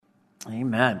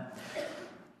Amen.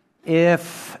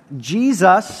 If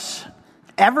Jesus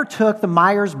ever took the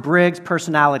Myers-Briggs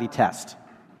personality test,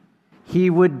 he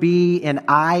would be an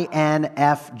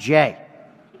INFJ.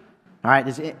 All right,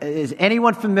 is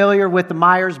anyone familiar with the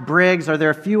Myers-Briggs? Are there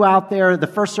a few out there? The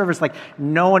first service,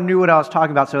 no one knew what I was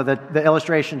talking about, so the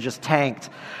illustration just tanked.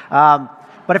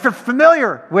 But if you're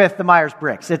familiar with the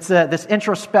Myers-Briggs, it's this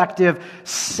introspective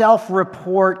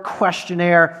self-report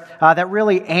questionnaire that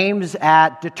really aims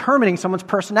at determining someone's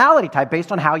personality type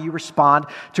based on how you respond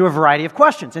to a variety of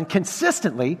questions. And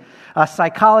consistently,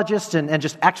 psychologists and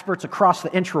just experts across the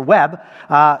intraweb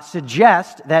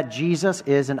suggest that Jesus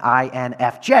is an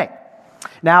INFJ.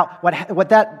 Now, what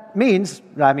that means,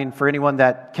 for anyone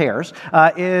that cares,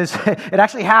 is it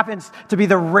actually happens to be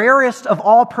the rarest of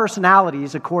all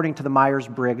personalities according to the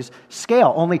Myers-Briggs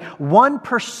scale. Only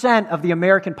 1% of the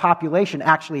American population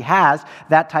actually has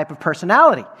that type of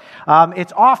personality.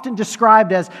 It's often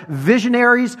described as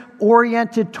visionaries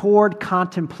oriented toward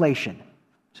contemplation.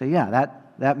 So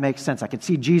that makes sense. I could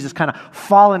see Jesus kind of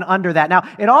falling under that. Now,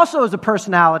 it also is a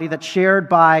personality that's shared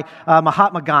by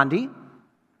Mahatma Gandhi,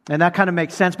 and that kind of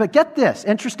makes sense. But get this,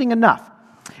 interesting enough,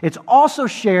 it's also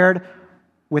shared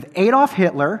with Adolf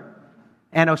Hitler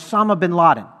and Osama bin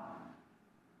Laden.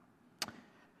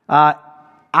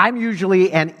 I'm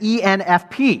usually an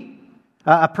ENFP,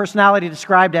 a personality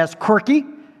described as quirky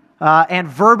and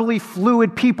verbally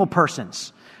fluid people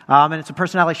persons. And it's a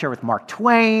personality shared with Mark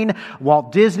Twain,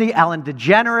 Walt Disney, Ellen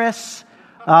DeGeneres,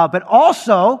 but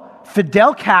also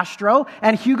Fidel Castro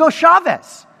and Hugo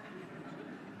Chavez.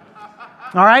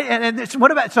 All right, and what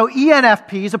about, so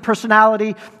ENFP is a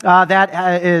personality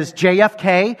that is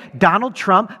JFK, Donald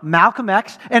Trump, Malcolm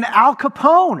X, and Al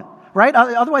Capone, right?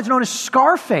 Otherwise known as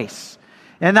Scarface.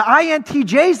 And the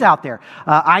INTJs out there,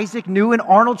 Isaac Newton,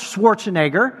 Arnold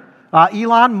Schwarzenegger,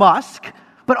 Elon Musk,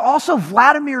 but also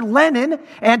Vladimir Lenin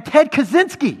and Ted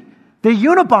Kaczynski, the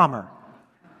Unabomber.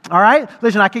 All right,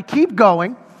 listen, I could keep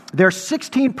going. There are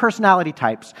 16 personality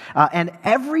types, and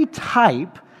every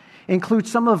type includes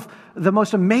some of the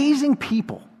most amazing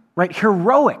people, right?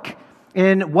 Heroic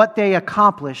in what they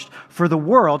accomplished for the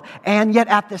world, and yet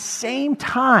at the same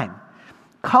time,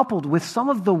 coupled with some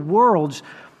of the world's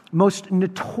most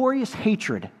notorious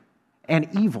hatred and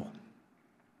evil.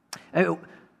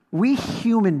 We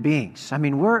human beings,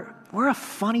 we're a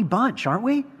funny bunch, aren't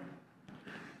we?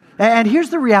 And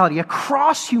here's the reality.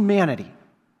 Across humanity,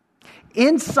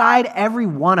 inside every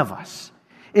one of us,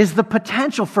 is the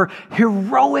potential for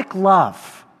heroic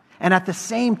love and at the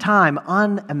same time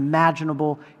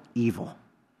unimaginable evil.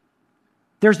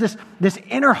 There's this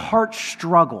inner heart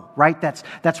struggle, right, that's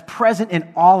present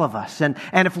in all of us. And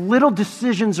if little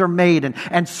decisions are made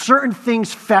and certain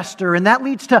things fester, and that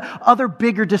leads to other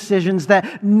bigger decisions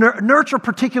that nurture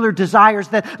particular desires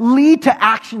that lead to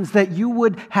actions that you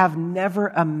would have never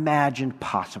imagined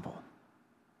possible.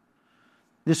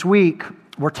 This week,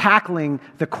 we're tackling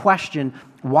the question,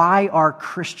 why are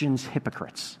Christians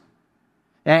hypocrites?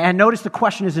 And notice the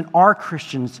question isn't, are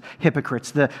Christians hypocrites?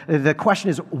 The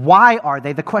question is, why are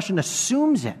they? The question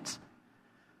assumes it.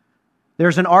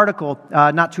 There's an article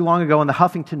not too long ago in the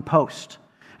Huffington Post,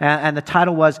 and the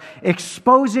title was,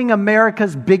 Exposing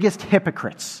America's Biggest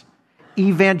Hypocrites,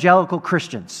 Evangelical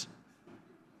Christians.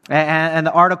 And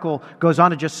the article goes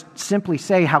on to just simply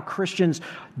say how Christians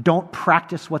don't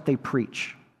practice what they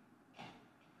preach.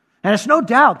 And it's no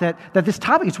doubt that this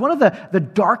topic is one of the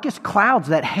darkest clouds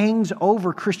that hangs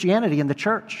over Christianity in the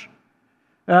church.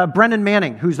 Brennan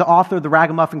Manning, who's the author of the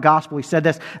Ragamuffin Gospel, he said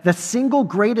this, the single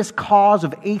greatest cause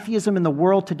of atheism in the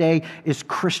world today is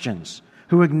Christians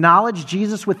who acknowledge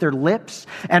Jesus with their lips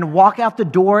and walk out the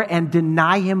door and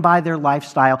deny him by their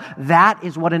lifestyle. That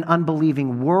is what an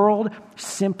unbelieving world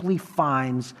simply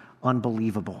finds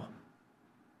unbelievable.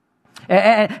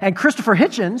 And Christopher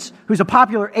Hitchens, who's a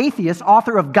popular atheist,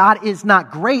 author of God is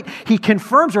Not Great, he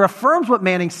confirms or affirms what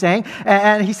Manning's saying.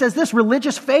 And he says this,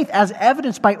 religious faith, as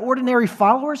evidenced by ordinary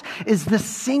followers, is the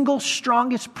single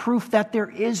strongest proof that there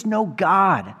is no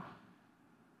God.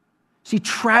 See,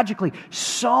 tragically,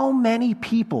 so many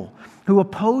people who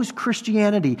oppose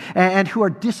Christianity and who are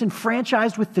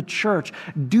disenfranchised with the church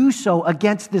do so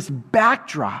against this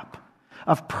backdrop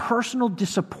of personal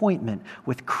disappointment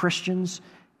with Christians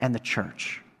and the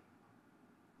church.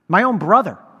 My own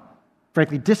brother,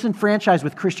 frankly, disenfranchised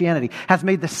with Christianity, has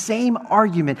made the same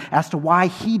argument as to why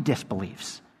he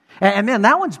disbelieves. And man,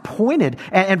 that one's pointed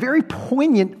and very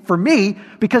poignant for me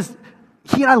because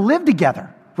he and I lived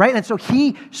together, right? And so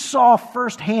he saw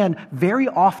firsthand very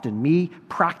often me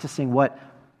practicing what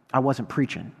I wasn't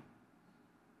preaching.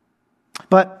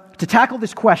 But to tackle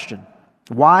this question,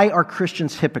 why are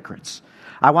Christians hypocrites?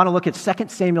 I want to look at 2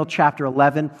 Samuel chapter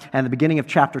 11 and the beginning of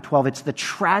chapter 12. It's the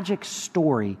tragic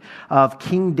story of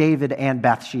King David and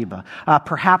Bathsheba.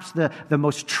 Perhaps the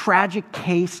most tragic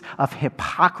case of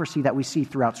hypocrisy that we see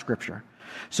throughout Scripture.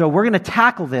 So we're going to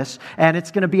tackle this, and it's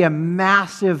going to be a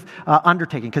massive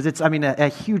undertaking because it's, a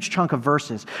huge chunk of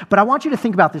verses. But I want you to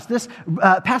think about this. This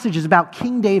passage is about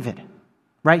King David,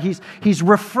 right? He's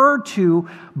referred to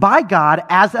by God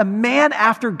as a man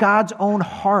after God's own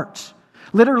heart.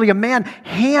 Literally a man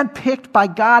handpicked by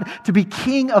God to be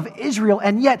king of Israel,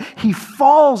 and yet he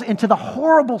falls into the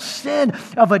horrible sin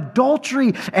of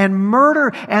adultery and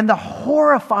murder and the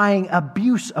horrifying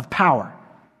abuse of power.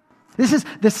 This is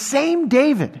the same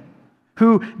David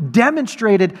who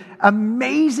demonstrated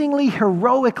amazingly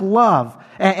heroic love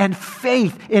and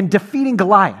faith in defeating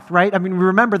Goliath, right? We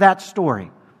remember that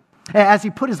story. As he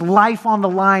put his life on the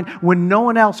line when no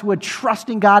one else would,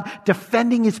 trusting God,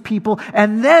 defending his people.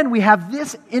 And then we have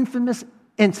this infamous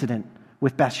incident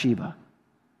with Bathsheba,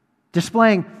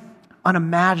 displaying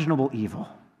unimaginable evil.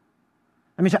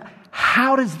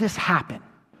 How does this happen?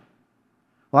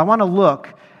 Well, I want to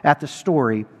look at the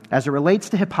story as it relates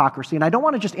to hypocrisy. And I don't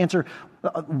want to just answer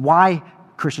why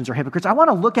Christians are hypocrites. I want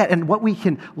to look at and what we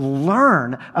can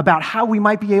learn about how we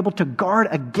might be able to guard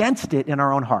against it in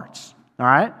our own hearts. All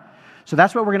right? So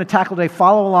that's what we're going to tackle today.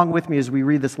 Follow along with me as we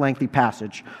read this lengthy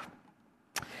passage.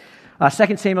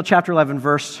 2 Samuel chapter 11,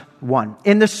 verse 1.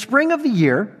 In the spring of the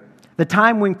year, the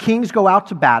time when kings go out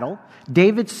to battle,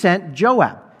 David sent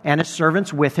Joab and his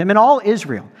servants with him and all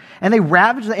Israel. And they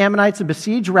ravaged the Ammonites and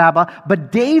besieged Rabbah,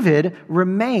 but David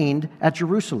remained at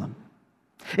Jerusalem.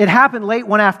 It happened late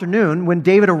one afternoon when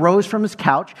David arose from his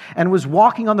couch and was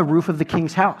walking on the roof of the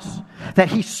king's house, that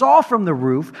he saw from the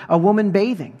roof a woman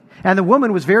bathing. And the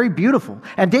woman was very beautiful.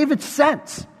 And David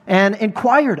sent and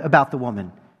inquired about the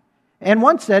woman. And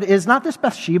one said, "Is not this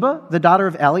Bathsheba, the daughter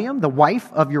of Eliam, the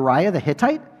wife of Uriah the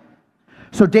Hittite?"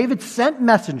 So David sent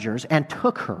messengers and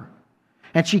took her.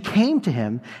 And she came to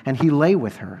him, and he lay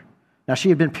with her. Now she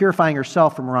had been purifying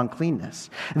herself from her uncleanness.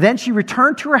 Then she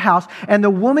returned to her house, and the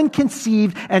woman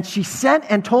conceived, and she sent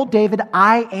and told David,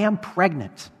 "I am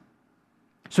pregnant."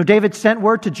 So David sent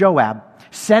word to Joab,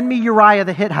 "Send me Uriah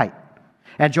the Hittite."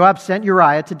 And Joab sent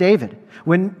Uriah to David.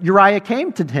 When Uriah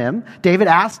came to him, David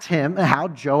asked him how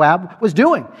Joab was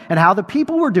doing, and how the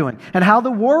people were doing, and how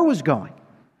the war was going.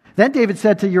 Then David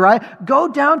said to Uriah, "Go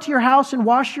down to your house and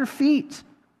wash your feet."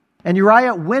 And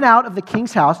Uriah went out of the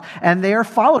king's house, and there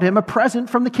followed him a present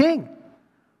from the king.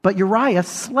 But Uriah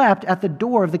slept at the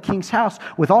door of the king's house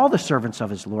with all the servants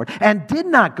of his lord, and did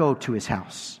not go to his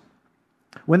house.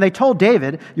 When they told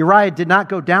David, Uriah did not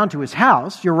go down to his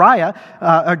house,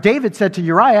 David said to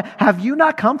Uriah, "Have you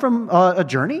not come from a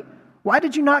journey? Why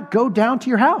did you not go down to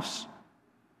your house?"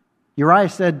 Uriah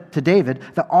said to David,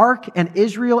 "The ark and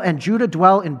Israel and Judah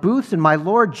dwell in booths, and my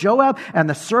lord Joab and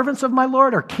the servants of my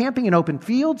lord are camping in open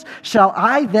fields. Shall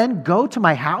I then go to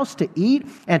my house to eat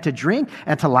and to drink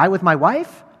and to lie with my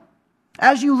wife?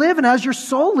 As you live and as your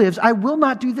soul lives, I will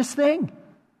not do this thing."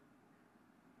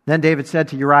 Then David said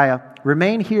to Uriah,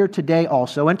 "Remain here today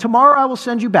also, and tomorrow I will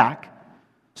send you back."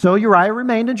 So Uriah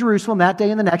remained in Jerusalem that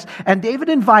day and the next, and David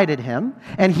invited him,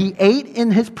 and he ate in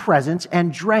his presence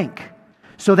and drank,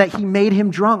 so that he made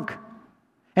him drunk.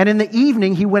 And in the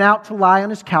evening he went out to lie on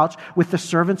his couch with the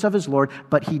servants of his lord,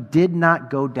 but he did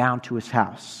not go down to his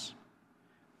house.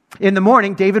 In the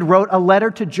morning David wrote a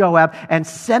letter to Joab and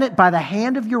sent it by the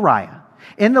hand of Uriah.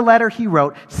 In the letter he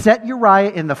wrote, "Set Uriah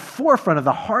in the forefront of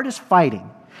the hardest fighting,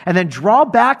 and then draw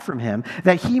back from him,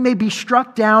 that he may be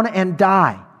struck down and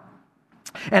die."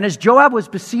 And as Joab was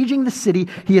besieging the city,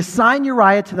 he assigned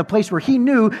Uriah to the place where he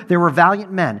knew there were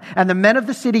valiant men. And the men of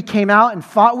the city came out and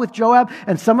fought with Joab,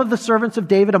 and some of the servants of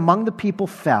David among the people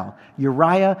fell.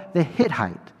 Uriah the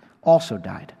Hittite also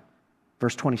died.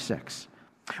 Verse 26.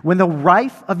 When the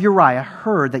wife of Uriah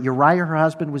heard that Uriah, her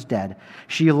husband, was dead,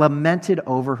 she lamented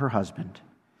over her husband.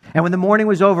 And when the morning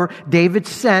was over, David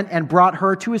sent and brought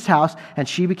her to his house, and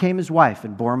she became his wife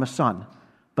and bore him a son.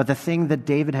 But the thing that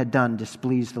David had done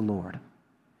displeased the Lord.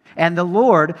 And the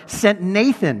Lord sent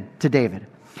Nathan to David.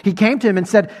 He came to him and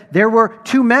said, "There were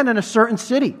two men in a certain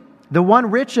city, the one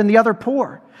rich and the other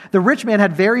poor. The rich man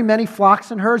had very many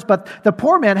flocks and herds, but the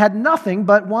poor man had nothing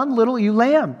but one little ewe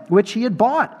lamb, which he had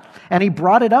bought. And he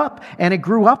brought it up, and it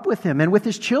grew up with him and with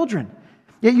his children.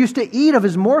 It used to eat of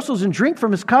his morsels and drink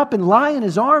from his cup and lie in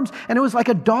his arms, and it was like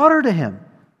a daughter to him.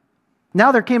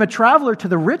 Now there came a traveler to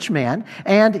the rich man,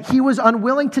 and he was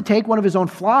unwilling to take one of his own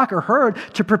flock or herd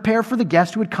to prepare for the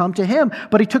guest who had come to him.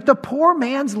 But he took the poor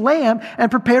man's lamb and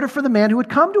prepared it for the man who had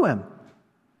come to him.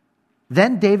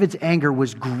 Then David's anger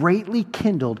was greatly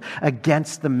kindled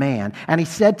against the man. And he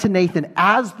said to Nathan,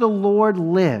 as the Lord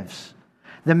lives,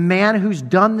 the man who's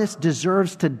done this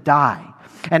deserves to die.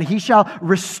 And he shall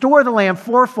restore the lamb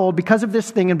fourfold because of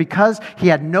this thing and because he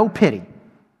had no pity.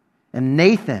 And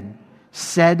Nathan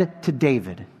said to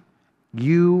David,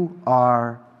 you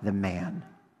are the man.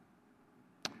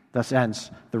 Thus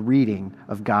ends the reading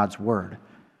of God's word.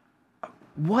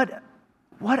 What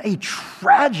a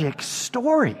tragic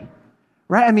story.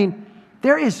 Right? I mean,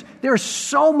 there is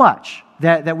so much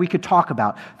that we could talk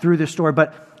about through this story,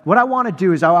 but what I want to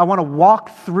do is I want to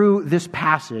walk through this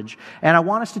passage, and I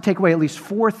want us to take away at least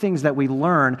 4 things that we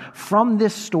learn from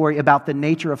this story about the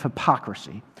nature of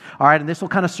hypocrisy. All right, and this will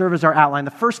kind of serve as our outline.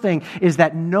 The first thing is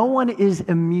that no one is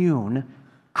immune,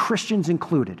 Christians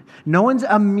included. No one's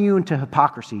immune to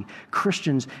hypocrisy,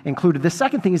 Christians included. The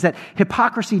second thing is that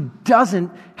hypocrisy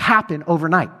doesn't happen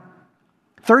overnight.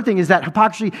 Third thing is that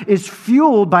hypocrisy is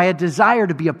fueled by a desire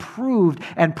to be approved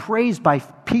and praised by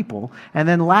people. And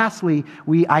then lastly,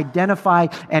 we identify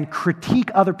and critique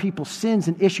other people's sins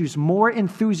and issues more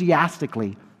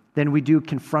enthusiastically than we do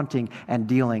confronting and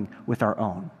dealing with our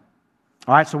own.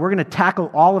 All right, so we're going to tackle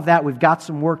all of that. We've got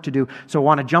some work to do, so I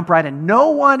want to jump right in.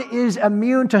 No one is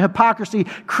immune to hypocrisy,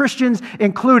 Christians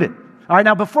included. All right,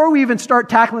 now before we even start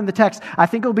tackling the text, I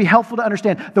think it'll be helpful to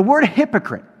understand the word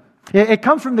hypocrite. It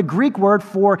comes from the Greek word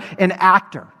for an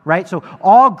actor, right? So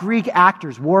all Greek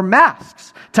actors wore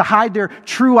masks to hide their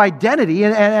true identity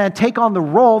and take on the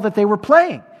role that they were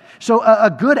playing. So a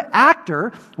good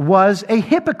actor was a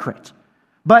hypocrite.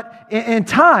 But in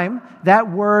time,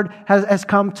 that word has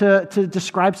come to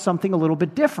describe something a little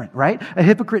bit different, right? A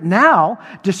hypocrite now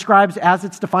describes, as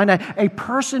it's defined, a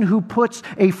person who puts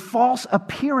a false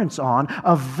appearance on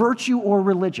of virtue or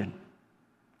religion.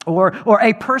 Or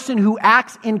a person who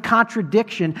acts in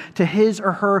contradiction to his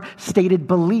or her stated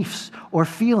beliefs or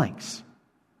feelings.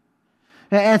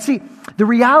 And see, the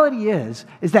reality is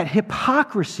that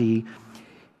hypocrisy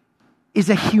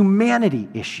is a humanity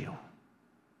issue.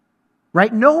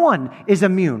 Right? No one is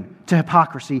immune to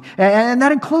hypocrisy, and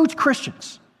that includes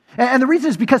Christians. And the reason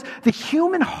is because the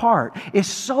human heart is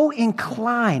so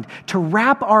inclined to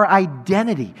wrap our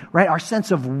identity, right, our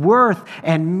sense of worth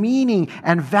and meaning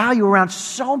and value around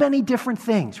so many different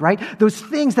things, right? Those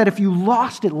things that if you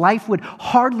lost it, life would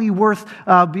hardly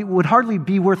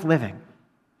be worth living.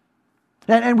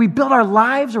 And we build our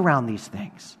lives around these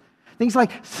things. Things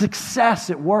like success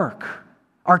at work,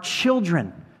 our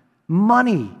children,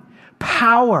 money,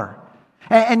 power.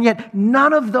 And yet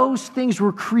none of those things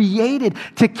were created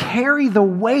to carry the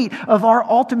weight of our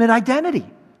ultimate identity.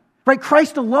 Right?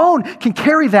 Christ alone can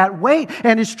carry that weight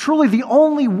and is truly the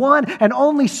only one and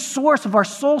only source of our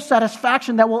soul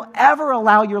satisfaction that will ever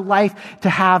allow your life to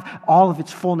have all of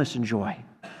its fullness and joy.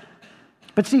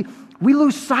 But see, we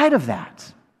lose sight of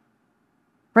that.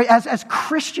 Right? As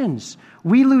Christians,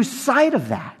 we lose sight of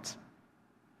that.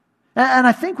 And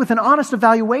I think with an honest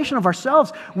evaluation of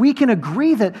ourselves, we can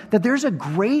agree that there's a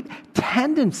great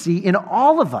tendency in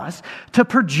all of us to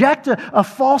project a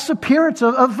false appearance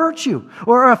of virtue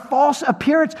or a false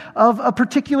appearance of a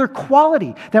particular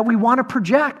quality that we want to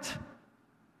project.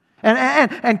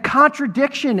 And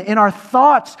contradiction in our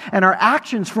thoughts and our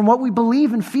actions from what we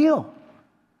believe and feel.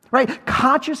 Right?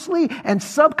 Consciously and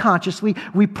subconsciously,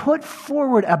 we put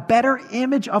forward a better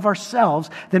image of ourselves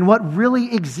than what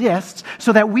really exists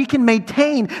so that we can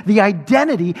maintain the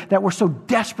identity that we're so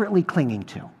desperately clinging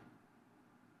to.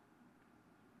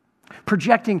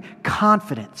 Projecting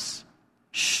confidence,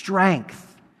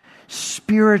 strength,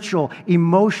 spiritual,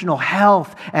 emotional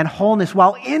health, and wholeness,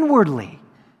 while inwardly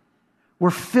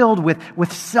we're filled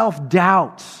with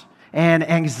self-doubt and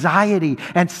anxiety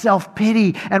and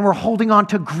self-pity, and we're holding on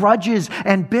to grudges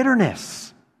and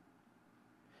bitterness.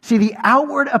 See, the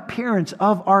outward appearance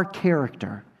of our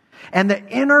character and the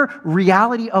inner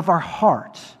reality of our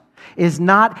heart is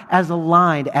not as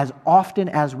aligned as often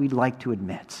as we'd like to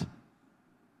admit.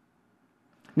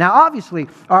 Now, obviously,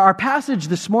 our passage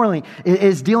this morning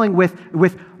is dealing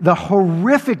with the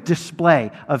horrific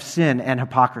display of sin and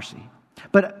hypocrisy.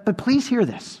 But please hear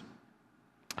this.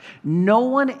 No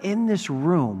one in this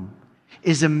room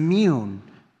is immune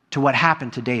to what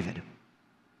happened to David.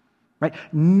 Right?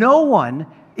 No one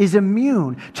is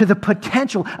immune to the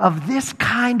potential of this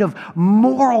kind of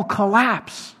moral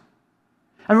collapse.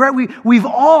 I mean, right, we've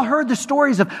all heard the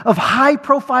stories of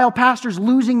high-profile pastors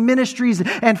losing ministries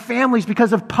and families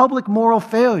because of public moral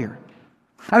failure.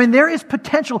 I mean, there is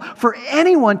potential for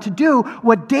anyone to do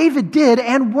what David did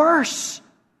and worse.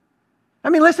 I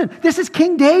mean, listen, this is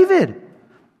King David.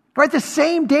 Right? The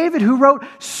same David who wrote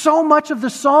so much of the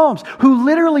Psalms, who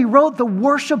literally wrote the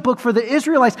worship book for the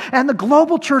Israelites and the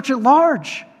global church at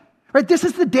large. Right? This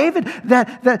is the David,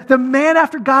 that the man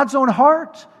after God's own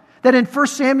heart. That in 1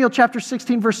 Samuel chapter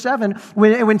 16, verse 7,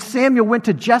 when Samuel went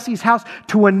to Jesse's house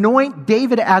to anoint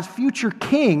David as future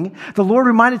king, the Lord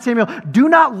reminded Samuel, do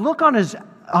not look on his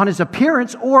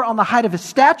appearance or on the height of his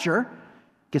stature. I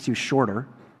guess he was shorter,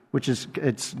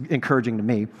 it's encouraging to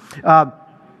me.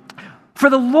 For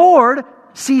the Lord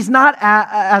sees not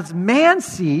as man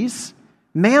sees.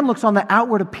 Man looks on the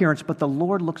outward appearance, but the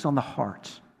Lord looks on the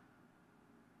heart.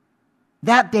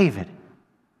 That David.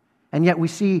 And yet we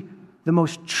see the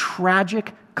most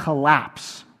tragic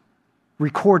collapse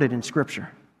recorded in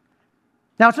Scripture.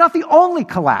 Now, it's not the only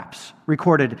collapse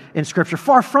recorded in Scripture.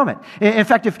 Far from it. In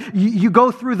fact, if you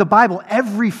go through the Bible,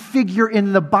 every figure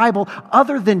in the Bible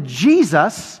other than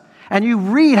Jesus, and you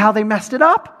read how they messed it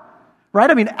up. Right?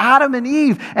 I mean, Adam and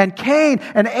Eve and Cain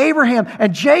and Abraham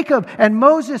and Jacob and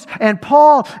Moses and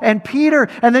Paul and Peter.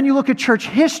 And then you look at church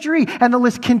history and the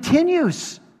list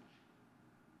continues.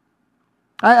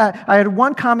 I had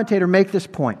one commentator make this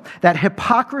point, that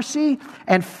hypocrisy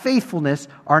and faithfulness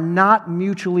are not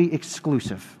mutually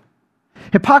exclusive.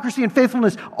 Hypocrisy and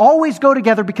faithfulness always go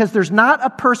together because there's not a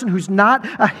person who's not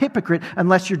a hypocrite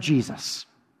unless you're Jesus.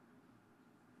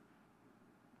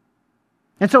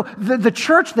 And so the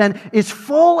church then is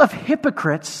full of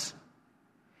hypocrites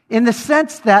in the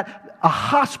sense that a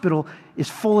hospital is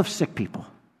full of sick people.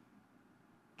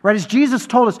 Right? As Jesus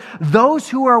told us, those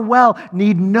who are well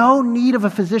need no need of a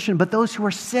physician, but those who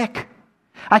are sick.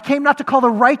 I came not to call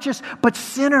the righteous, but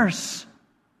sinners.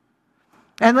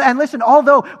 And listen,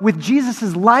 although with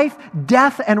Jesus' life,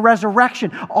 death, and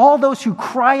resurrection, all those who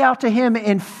cry out to Him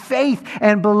in faith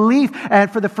and belief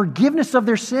and for the forgiveness of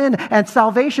their sin and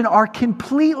salvation are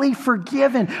completely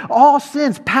forgiven. All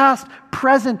sins, past,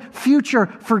 present, future,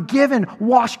 forgiven,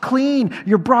 washed clean.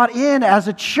 You're brought in as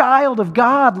a child of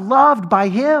God, loved by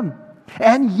Him.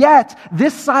 And yet,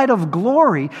 this side of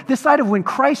glory, this side of when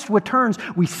Christ returns,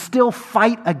 we still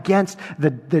fight against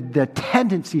the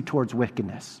tendency towards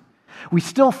wickedness. We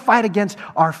still fight against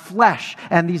our flesh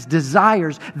and these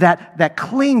desires that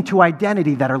cling to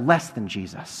identity that are less than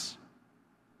Jesus.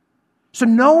 So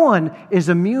no one is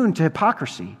immune to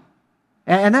hypocrisy,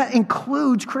 and that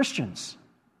includes Christians.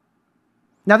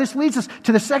 Now this leads us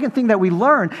to the second thing that we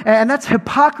learn, and that's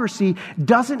hypocrisy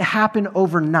doesn't happen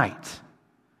overnight.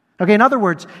 Okay, in other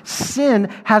words,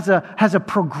 sin has a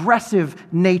progressive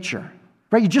nature.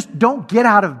 Right? You just don't get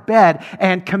out of bed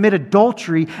and commit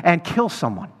adultery and kill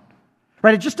someone.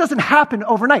 Right? It just doesn't happen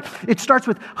overnight. It starts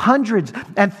with hundreds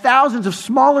and thousands of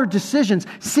smaller decisions,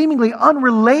 seemingly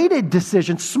unrelated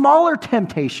decisions, smaller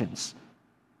temptations.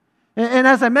 And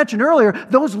as I mentioned earlier,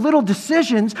 those little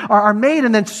decisions are made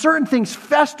and then certain things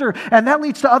fester, and that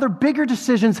leads to other bigger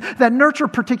decisions that nurture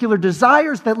particular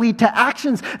desires that lead to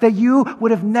actions that you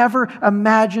would have never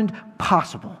imagined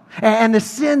possible. And the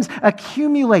sins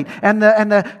accumulate, and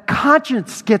the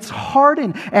conscience gets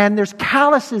hardened, and there's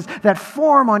calluses that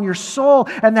form on your soul,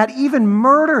 and that even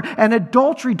murder and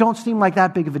adultery don't seem like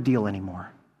that big of a deal anymore.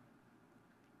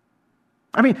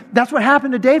 I mean, that's what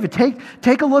happened to David.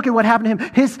 Take a look at what happened to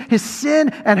him. His sin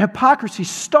and hypocrisy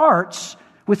starts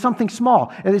with something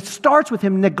small. And it starts with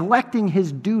him neglecting his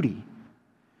duty.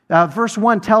 Verse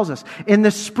 1 tells us, in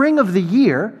the spring of the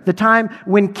year, the time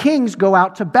when kings go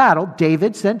out to battle,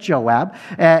 David sent Joab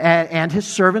and his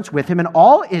servants with him and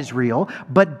all Israel,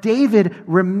 but David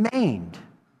remained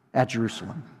at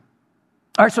Jerusalem.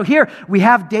 All right, so here we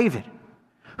have David,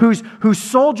 whose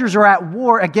soldiers are at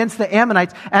war against the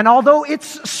Ammonites. And although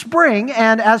it's spring,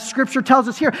 and as Scripture tells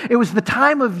us here, it was the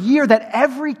time of year that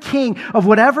every king of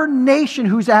whatever nation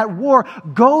who's at war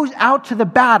goes out to the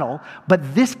battle,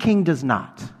 but this king does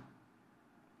not.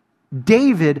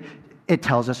 David, it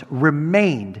tells us,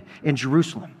 remained in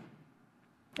Jerusalem.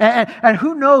 And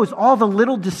who knows all the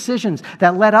little decisions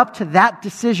that led up to that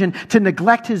decision to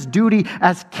neglect his duty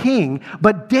as king,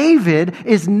 but David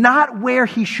is not where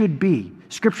he should be.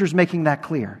 Scripture's making that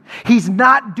clear. He's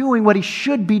not doing what he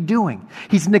should be doing.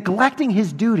 He's neglecting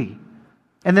his duty.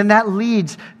 And then that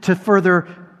leads to further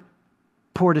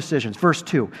poor decisions. Verse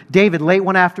 2, David, late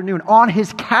one afternoon, on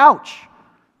his couch,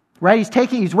 right?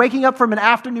 He's waking up from an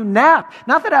afternoon nap.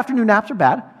 Not that afternoon naps are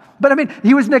bad, but I mean,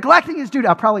 he was neglecting his duty.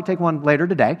 I'll probably take one later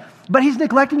today, but he's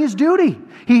neglecting his duty.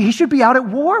 He should be out at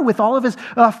war with all of his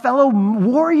fellow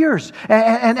warriors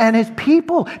and his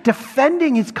people,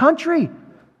 defending his country.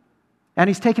 And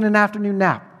he's taking an afternoon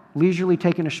nap, leisurely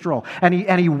taking a stroll.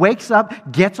 And he wakes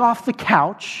up, gets off the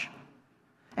couch,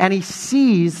 and he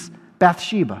sees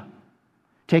Bathsheba.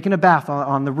 taking a bath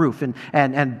on the roof.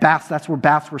 And baths, that's where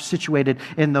baths were situated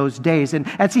in those days. And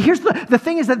see, here's the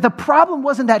thing is that the problem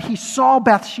wasn't that he saw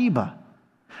Bathsheba.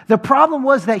 The problem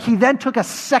was that he then took a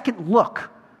second look.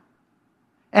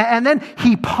 And then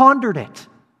he pondered it.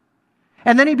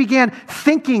 And then he began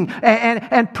thinking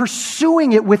and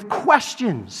pursuing it with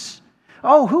questions.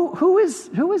 Oh, who is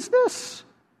this?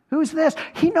 Who is this?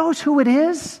 He knows who it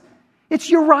is. It's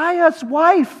Uriah's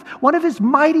wife, one of his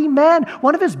mighty men,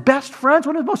 one of his best friends,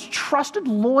 one of his most trusted,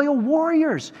 loyal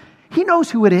warriors. He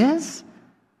knows who it is.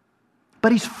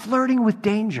 But he's flirting with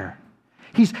danger.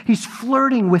 He's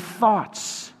flirting with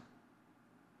thoughts.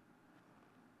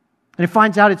 And he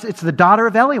finds out it's the daughter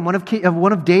of Eliam,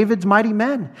 one of David's mighty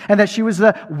men, and that she was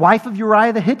the wife of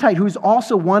Uriah the Hittite, who's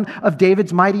also one of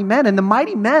David's mighty men. And the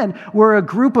mighty men were a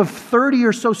group of 30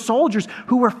 or so soldiers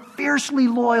who were fiercely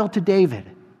loyal to David,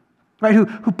 right? Who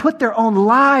put their own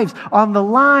lives on the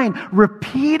line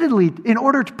repeatedly in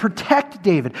order to protect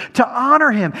David, to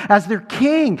honor him as their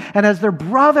king and as their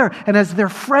brother and as their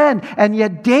friend. And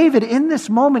yet David, in this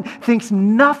moment, thinks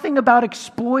nothing about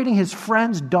exploiting his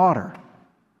friend's daughter.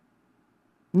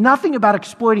 Nothing about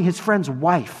exploiting his friend's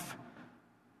wife.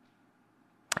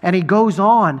 And he goes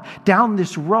on down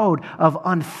this road of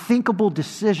unthinkable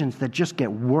decisions that just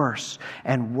get worse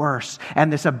and worse.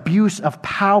 And this abuse of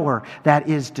power that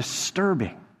is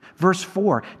disturbing. Verse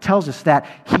 4 tells us that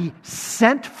he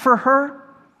sent for her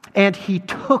and he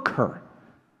took her.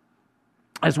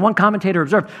 As one commentator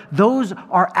observed, those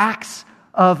are acts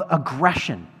of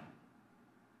aggression.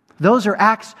 Those are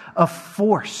acts of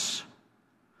force.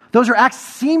 Those are acts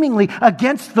seemingly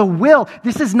against the will.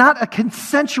 This is not a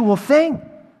consensual thing.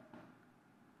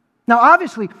 Now,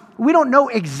 obviously, we don't know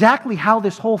exactly how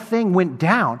this whole thing went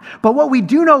down. But what we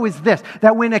do know is this,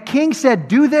 that when a king said,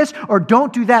 do this or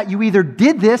don't do that, you either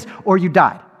did this or you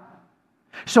died.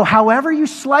 So however you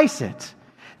slice it,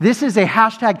 this is a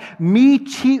hashtag Me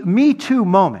Too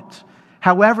moment.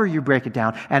 However you break it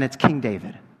down, and it's King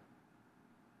David.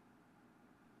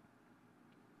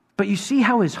 But you see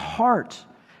how his heart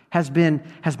has been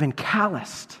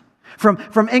calloused. From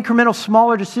incremental,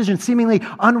 smaller decisions, seemingly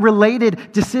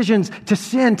unrelated decisions, to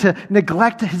sin, to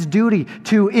neglect his duty,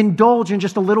 to indulge in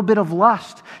just a little bit of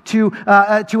lust, to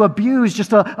abuse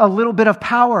just a little bit of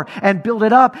power and build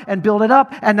it up,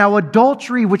 and now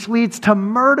adultery, which leads to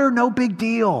murder, no big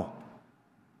deal.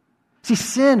 See,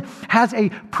 sin has a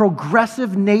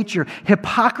progressive nature.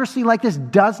 Hypocrisy like this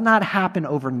does not happen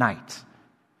overnight.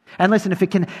 And listen, if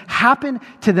it can happen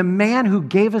to the man who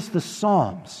gave us the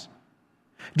Psalms,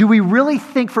 do we really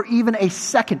think for even a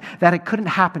second that it couldn't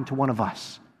happen to one of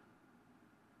us?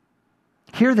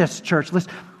 Hear this, church.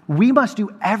 Listen, we must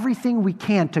do everything we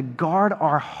can to guard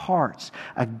our hearts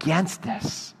against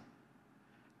this.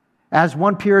 As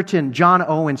one Puritan, John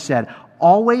Owen, said,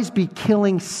 always be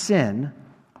killing sin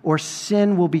or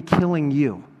sin will be killing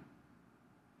you.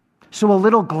 So a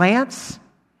little glance,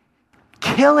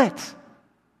 kill it.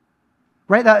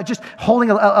 Right? Just holding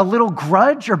a little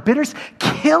grudge or bitterness,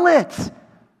 kill it.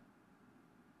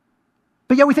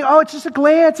 But yet we think, it's just a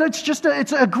glance,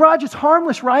 it's a grudge, it's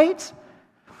harmless, right?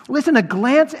 Listen, a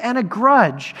glance and a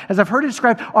grudge, as I've heard it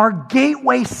described, are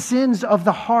gateway sins of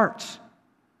the heart.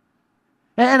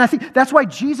 And I think that's why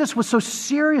Jesus was so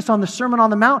serious on the Sermon on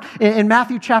the Mount in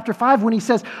Matthew chapter 5 when he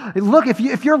says, look,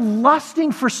 if you're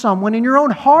lusting for someone in your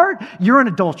own heart, you're an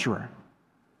adulterer.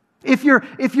 If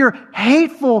you're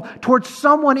hateful towards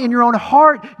someone in your own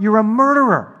heart, you're a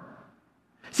murderer.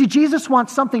 See, Jesus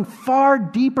wants something far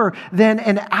deeper than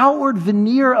an outward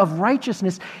veneer of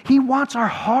righteousness. He wants our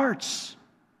hearts.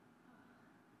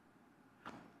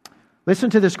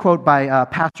 Listen to this quote by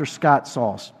Pastor Scott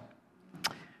Sauls.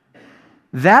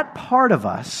 That part of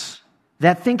us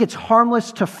that think it's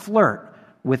harmless to flirt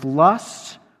with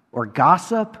lust or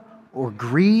gossip or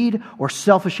greed, or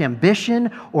selfish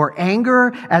ambition, or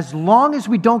anger, as long as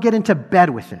we don't get into bed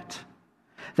with it.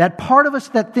 That part of us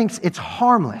that thinks it's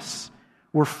harmless,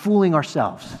 we're fooling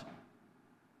ourselves.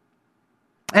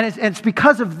 And it's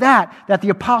because of that the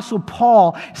Apostle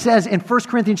Paul says in 1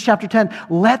 Corinthians chapter 10,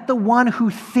 let the one who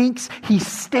thinks he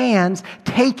stands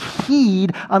take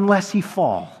heed unless he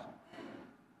fall.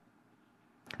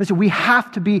 Listen, we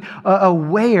have to be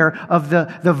aware of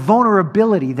the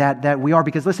vulnerability that we are.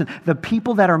 Because listen, the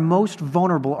people that are most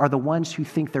vulnerable are the ones who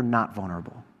think they're not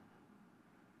vulnerable.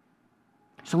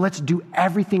 So let's do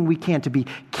everything we can to be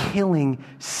killing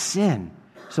sin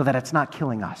so that it's not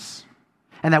killing us.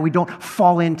 And that we don't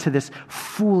fall into this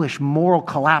foolish moral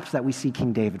collapse that we see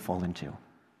King David fall into.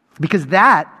 Because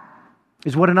that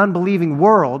is what an unbelieving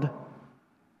world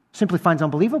simply finds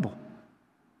unbelievable.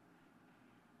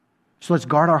 So let's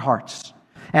guard our hearts.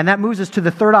 And that moves us to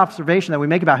the third observation that we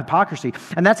make about hypocrisy.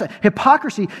 And that's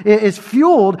hypocrisy is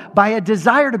fueled by a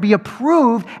desire to be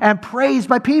approved and praised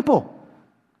by people.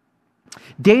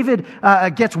 David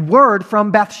gets word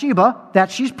from Bathsheba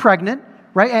that she's pregnant,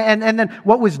 right? And then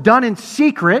what was done in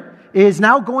secret is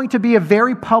now going to be a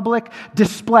very public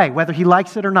display, whether he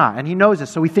likes it or not. And he knows this,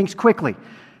 so he thinks quickly.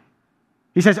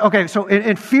 He says, okay, so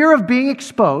in fear of being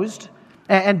exposed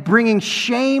and bringing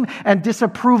shame and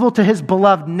disapproval to his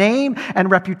beloved name and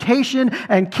reputation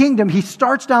and kingdom, he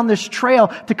starts down this trail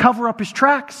to cover up his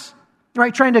tracks,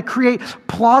 right? Trying to create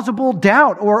plausible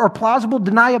doubt or plausible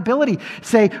deniability.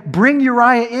 Say, bring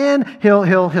Uriah in,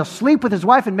 he'll sleep with his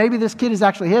wife, and maybe this kid is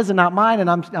actually his and not mine, and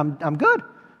I'm good.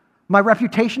 My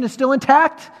reputation is still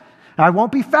intact. I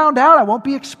won't be found out. I won't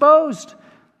be exposed.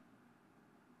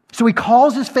 So he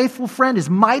calls his faithful friend, his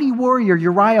mighty warrior,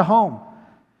 Uriah, home.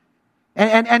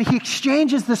 And he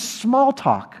exchanges this small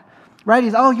talk, right?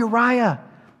 He's, oh, Uriah,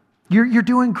 you're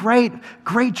doing great.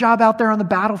 Great job out there on the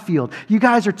battlefield. You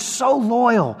guys are so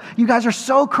loyal. You guys are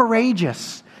so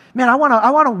courageous. Man, I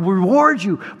want to reward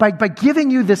you by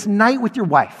giving you this night with your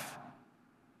wife.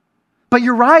 But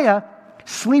Uriah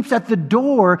sleeps at the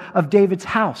door of David's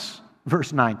house,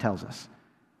 verse 9 tells us.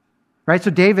 Right?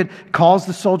 So David calls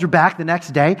the soldier back the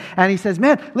next day and he says,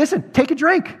 man, listen, take a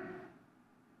drink.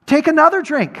 Take another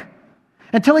drink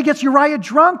until he gets Uriah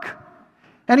drunk.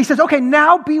 And he says, okay,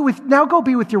 now go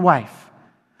be with your wife.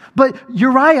 But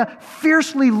Uriah,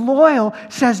 fiercely loyal,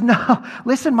 says, no,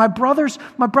 listen, my brothers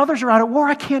are out at war.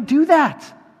 I can't do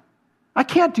that. I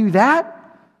can't do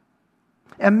that.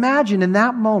 Imagine in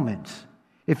that moment,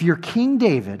 if you're King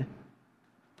David,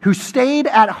 who stayed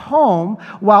at home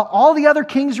while all the other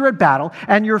kings are at battle,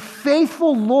 and your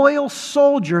faithful, loyal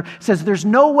soldier says, there's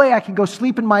no way I can go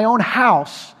sleep in my own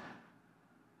house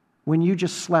when you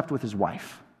just slept with his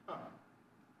wife.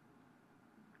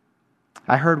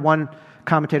 I heard one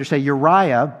commentator say,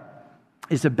 Uriah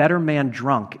is a better man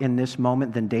drunk in this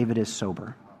moment than David is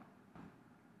sober.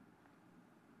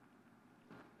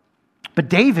 But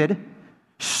David,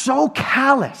 so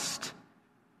calloused,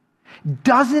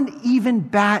 doesn't even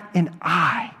bat an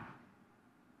eye.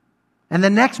 And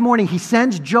the next morning he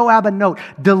sends Joab a note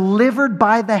delivered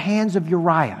by the hands of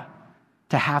Uriah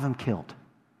to have him killed.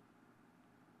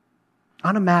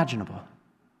 Unimaginable,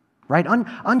 right?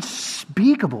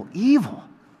 Unspeakable evil.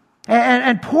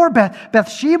 And poor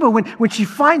Bathsheba, when she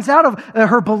finds out of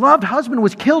her beloved husband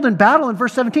was killed in battle in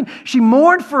verse 17, she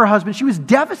mourned for her husband. She was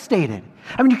devastated.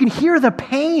 I mean, you can hear the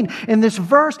pain in this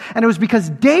verse, and it was because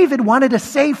David wanted to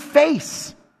save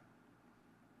face.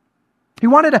 He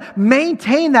wanted to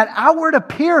maintain that outward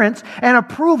appearance and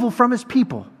approval from his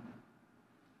people.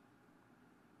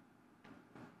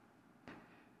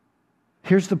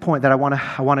 Here's the point that I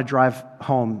want to drive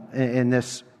home in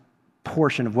this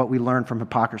portion of what we learn from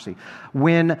hypocrisy.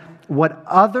 When what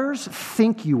others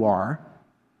think you are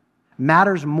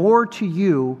matters more to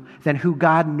you than who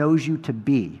God knows you to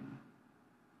be,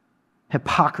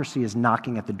 hypocrisy is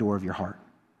knocking at the door of your heart.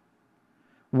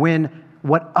 When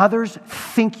what others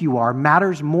think you are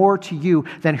matters more to you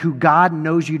than who God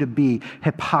knows you to be,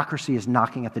 hypocrisy is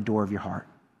knocking at the door of your heart.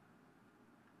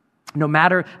 No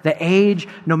matter the age,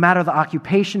 no matter the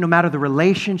occupation, no matter the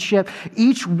relationship,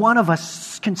 each one of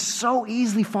us can so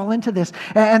easily fall into this.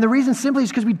 And the reason simply is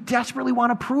because we desperately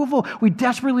want approval. We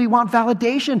desperately want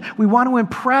validation. We want to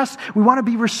impress. We want to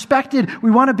be respected.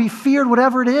 We want to be feared,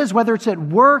 whatever it is, whether it's at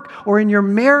work or in your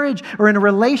marriage or in a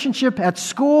relationship at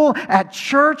school, at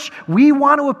church. We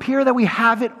want to appear that we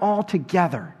have it all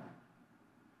together.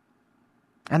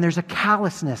 And there's a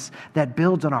callousness that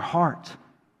builds on our heart.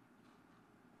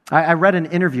 I read an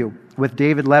interview with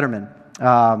David Letterman,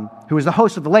 who was the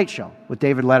host of The Late Show with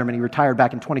David Letterman. He retired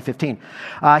back in 2015.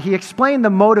 He explained the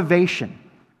motivation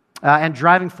and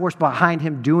driving force behind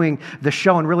him doing the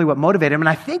show and really what motivated him. And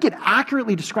I think it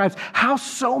accurately describes how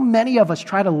so many of us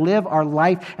try to live our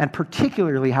life and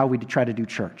particularly how we try to do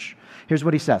church. Here's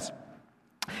what he says.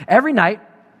 Every night,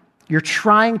 you're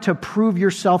trying to prove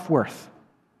your self-worth.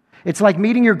 It's like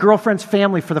meeting your girlfriend's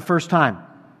family for the first time.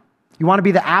 You want to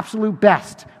be the absolute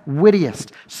best,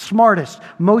 wittiest, smartest,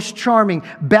 most charming,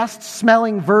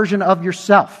 best-smelling version of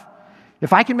yourself.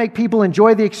 If I can make people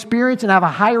enjoy the experience and have a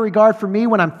higher regard for me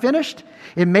when I'm finished,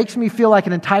 it makes me feel like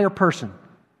an entire person.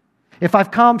 If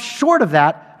I've come short of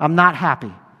that, I'm not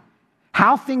happy.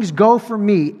 How things go for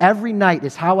me every night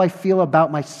is how I feel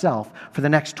about myself for the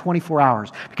next 24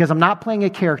 hours. Because I'm not playing a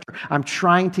character. I'm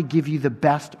trying to give you the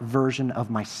best version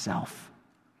of myself.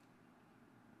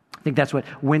 I think that's what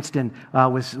Winston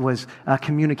was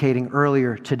communicating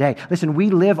earlier today. Listen, we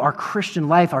live our Christian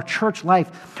life, our church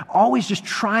life, always just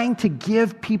trying to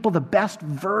give people the best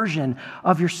version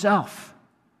of yourself.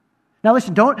 Now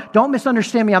listen, don't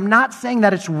misunderstand me. I'm not saying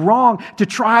that it's wrong to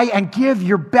try and give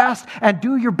your best and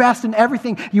do your best in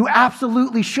everything. You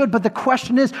absolutely should. But the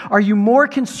question is, are you more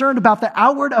concerned about the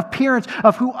outward appearance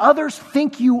of who others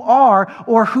think you are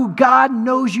or who God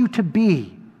knows you to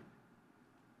be?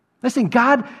 Listen,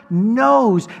 God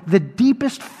knows the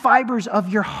deepest fibers of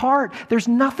your heart. There's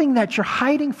nothing that you're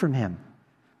hiding from Him.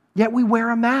 Yet we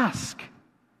wear a mask.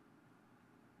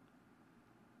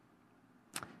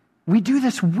 We do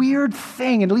this weird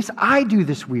thing, and at least I do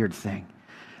this weird thing,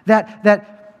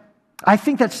 that I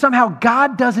think that somehow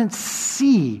God doesn't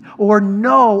see or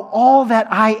know all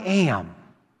that I am.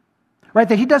 Right?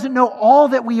 That He doesn't know all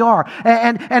that we are.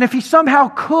 And if He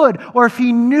somehow could, or if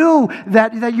He knew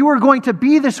that you were going to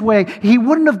be this way, He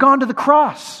wouldn't have gone to the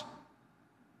cross.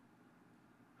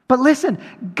 But listen,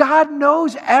 God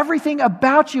knows everything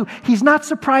about you. He's not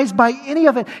surprised by any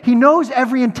of it. He knows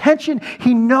every intention.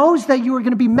 He knows that you are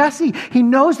going to be messy. He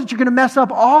knows that you're going to mess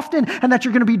up often and that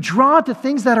you're going to be drawn to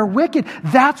things that are wicked.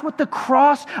 That's what the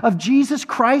cross of Jesus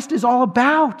Christ is all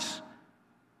about.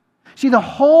 See, the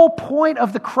whole point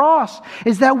of the cross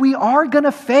is that we are going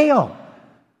to fail,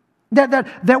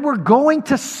 that we're going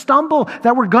to stumble,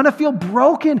 that we're going to feel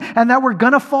broken, and that we're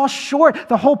going to fall short.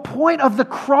 The whole point of the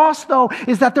cross, though,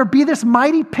 is that there be this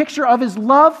mighty picture of His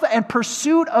love and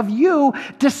pursuit of you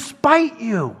despite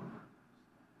you.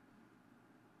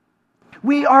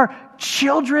 We are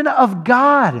children of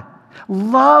God,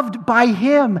 loved by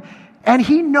Him, and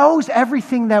He knows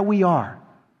everything that we are.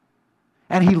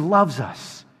 And He loves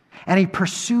us. And He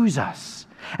pursues us.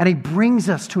 And He brings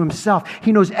us to Himself.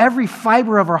 He knows every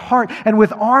fiber of our heart. And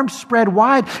with arms spread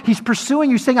wide, He's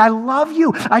pursuing you, saying, I love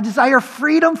you. I desire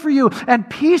freedom for you and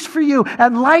peace for you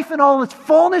and life in all its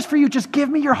fullness for you. Just give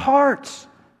me your heart.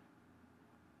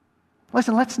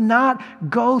 Listen, let's not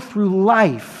go through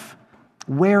life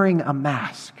wearing a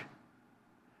mask.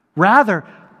 Rather,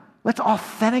 let's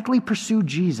authentically pursue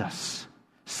Jesus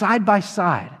side by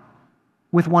side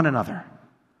with one another.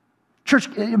 Church,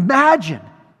 imagine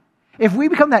if we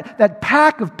become that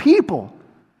pack of people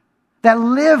that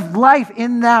live life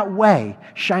in that way,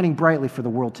 shining brightly for the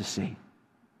world to see.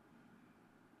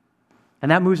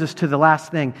 And that moves us to the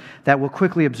last thing that we'll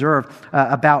quickly observe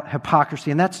about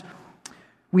hypocrisy, and that's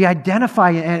we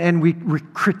identify and we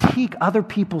critique other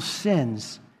people's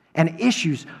sins and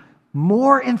issues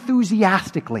more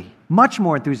enthusiastically, much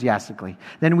more enthusiastically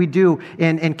than we do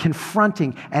in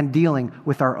confronting and dealing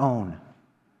with our own.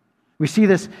 We see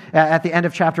this at the end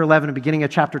of chapter 11 and beginning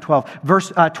of chapter 12.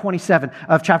 Verse 27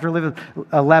 of chapter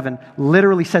 11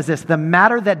 literally says this: the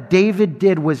matter that David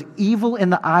did was evil in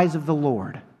the eyes of the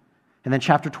Lord. And then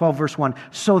chapter 12, verse 1,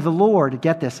 so the Lord,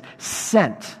 get this,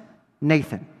 sent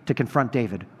Nathan to confront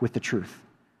David with the truth.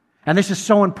 And this is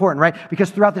so important, right? Because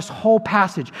throughout this whole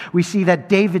passage, we see that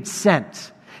David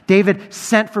sent. David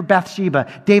sent for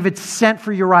Bathsheba. David sent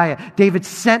for Uriah. David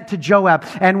sent to Joab.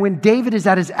 And when David is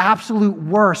at his absolute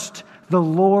worst, the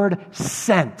Lord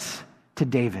sent to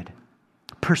David,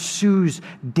 pursues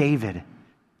David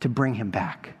to bring him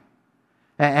back.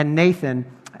 And Nathan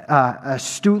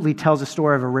astutely tells a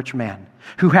story of a rich man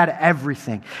who had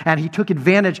everything. And he took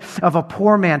advantage of a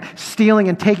poor man, stealing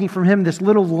and taking from him this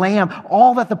little lamb,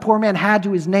 all that the poor man had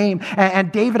to his name.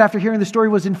 And David, after hearing the story,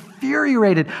 was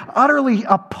infuriated, utterly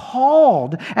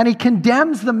appalled. And he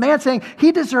condemns the man, saying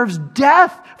he deserves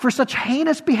death for such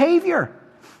heinous behavior.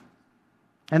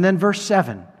 And then verse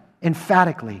 7,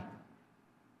 emphatically,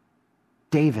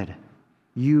 David,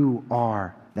 you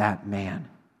are that man.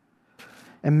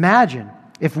 Imagine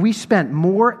if we spent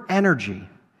more energy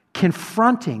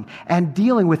confronting and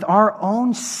dealing with our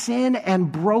own sin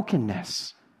and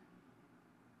brokenness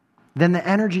than the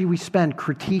energy we spend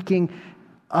critiquing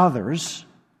others,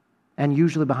 and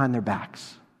usually behind their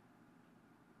backs.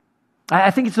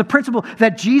 I think it's the principle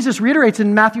that Jesus reiterates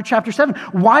in Matthew chapter 7.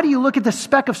 Why do you look at the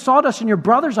speck of sawdust in your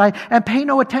brother's eye and pay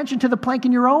no attention to the plank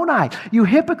in your own eye? You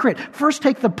hypocrite, first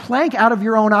take the plank out of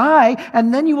your own eye,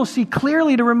 and then you will see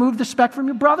clearly to remove the speck from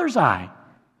your brother's eye.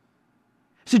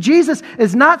 So Jesus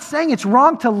is not saying it's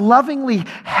wrong to lovingly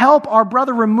help our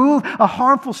brother remove a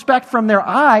harmful speck from their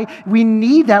eye. We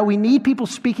need that. We need people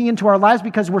speaking into our lives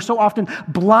because we're so often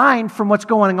blind from what's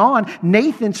going on.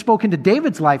 Nathan spoke into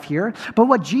David's life here. But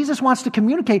what Jesus wants to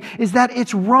communicate is that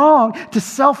it's wrong to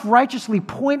self-righteously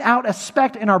point out a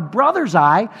speck in our brother's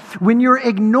eye when you're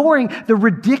ignoring the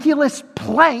ridiculous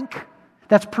plank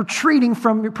that's protruding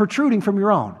from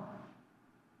your own.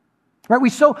 Right?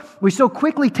 We so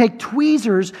quickly take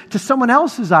tweezers to someone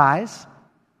else's eyes,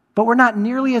 but we're not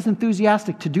nearly as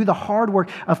enthusiastic to do the hard work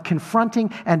of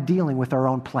confronting and dealing with our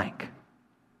own plank.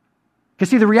 Because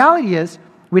see, the reality is,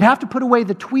 we'd have to put away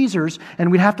the tweezers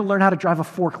and we'd have to learn how to drive a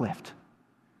forklift.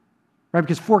 Right?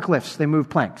 Because forklifts, they move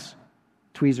planks.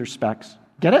 Tweezers, specs.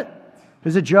 Get it?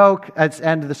 There's a joke. It's the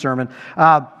end of the sermon.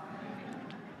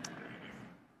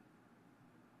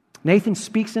 Nathan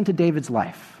speaks into David's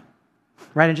life,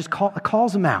 right? And just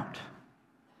calls him out.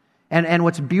 And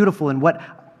what's beautiful and what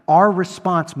our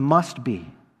response must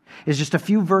be is just a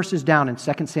few verses down in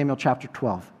 2 Samuel chapter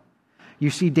 12. You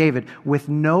see David with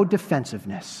no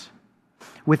defensiveness,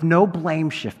 with no blame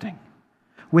shifting,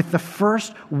 with the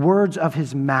first words of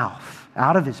his mouth,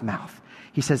 out of his mouth,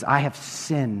 he says, I have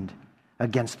sinned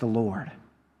against the Lord.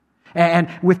 And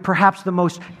with perhaps the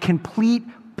most complete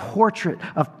portrait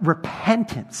of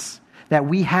repentance that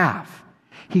we have,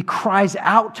 he cries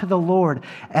out to the Lord,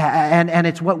 and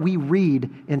it's what we read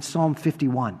in Psalm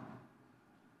 51.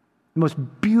 The most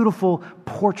beautiful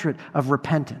portrait of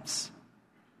repentance.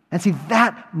 And see,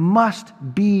 that must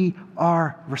be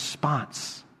our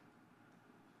response.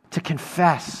 To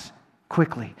confess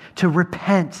quickly, to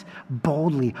repent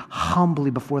boldly,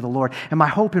 humbly before the Lord. And my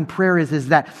hope and prayer is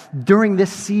that during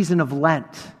this season of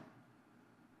Lent,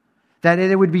 that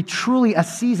it would be truly a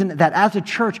season that as a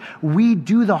church, we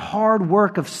do the hard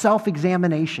work of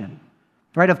self-examination,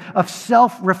 right? Of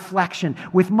self-reflection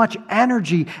with much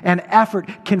energy and effort,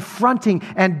 confronting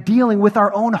and dealing with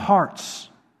our own hearts.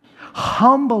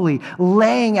 Humbly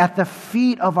laying at the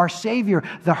feet of our Savior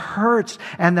the hurts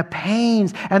and the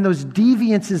pains and those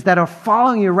deviances that are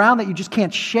following you around that you just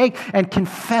can't shake, and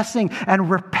confessing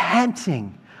and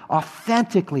repenting,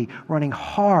 authentically running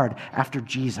hard after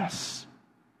Jesus.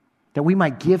 That we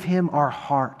might give Him our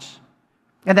hearts.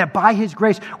 And that by His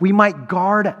grace, we might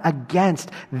guard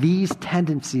against these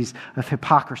tendencies of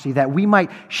hypocrisy. That we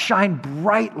might shine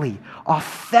brightly,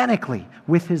 authentically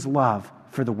with His love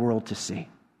for the world to see.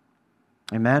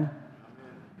 Amen?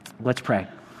 Let's pray.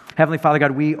 Heavenly Father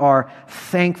God, we are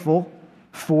thankful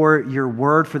for your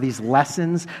word, for these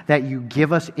lessons that you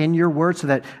give us in your word so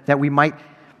that we might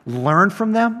learn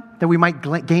from them, that we might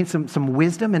gain some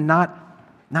wisdom and not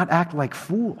act like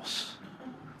fools.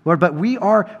 Lord, but we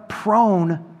are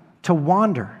prone to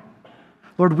wander.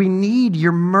 Lord, we need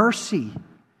your mercy.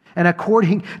 And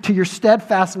according to your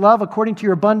steadfast love, according to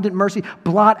your abundant mercy,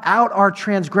 blot out our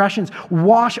transgressions.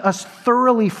 Wash us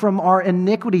thoroughly from our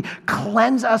iniquity.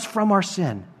 Cleanse us from our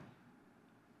sin.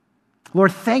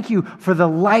 Lord, thank you for the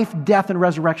life, death, and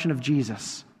resurrection of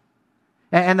Jesus.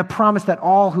 And the promise that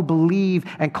all who believe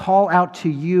and call out to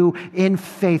you in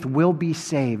faith will be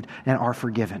saved and are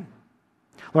forgiven.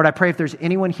 Lord, I pray if there's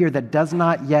anyone here that does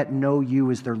not yet know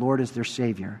you as their Lord, as their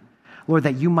Savior, Lord,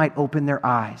 that you might open their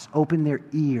eyes, open their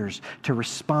ears to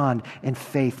respond in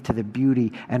faith to the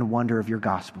beauty and wonder of your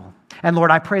gospel. And Lord,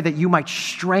 I pray that you might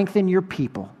strengthen your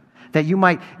people, that you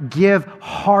might give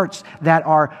hearts that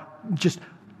are just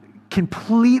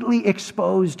completely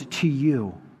exposed to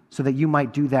you, so that you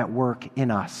might do that work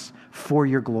in us for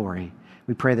your glory.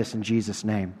 We pray this in Jesus'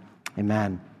 name.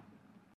 Amen.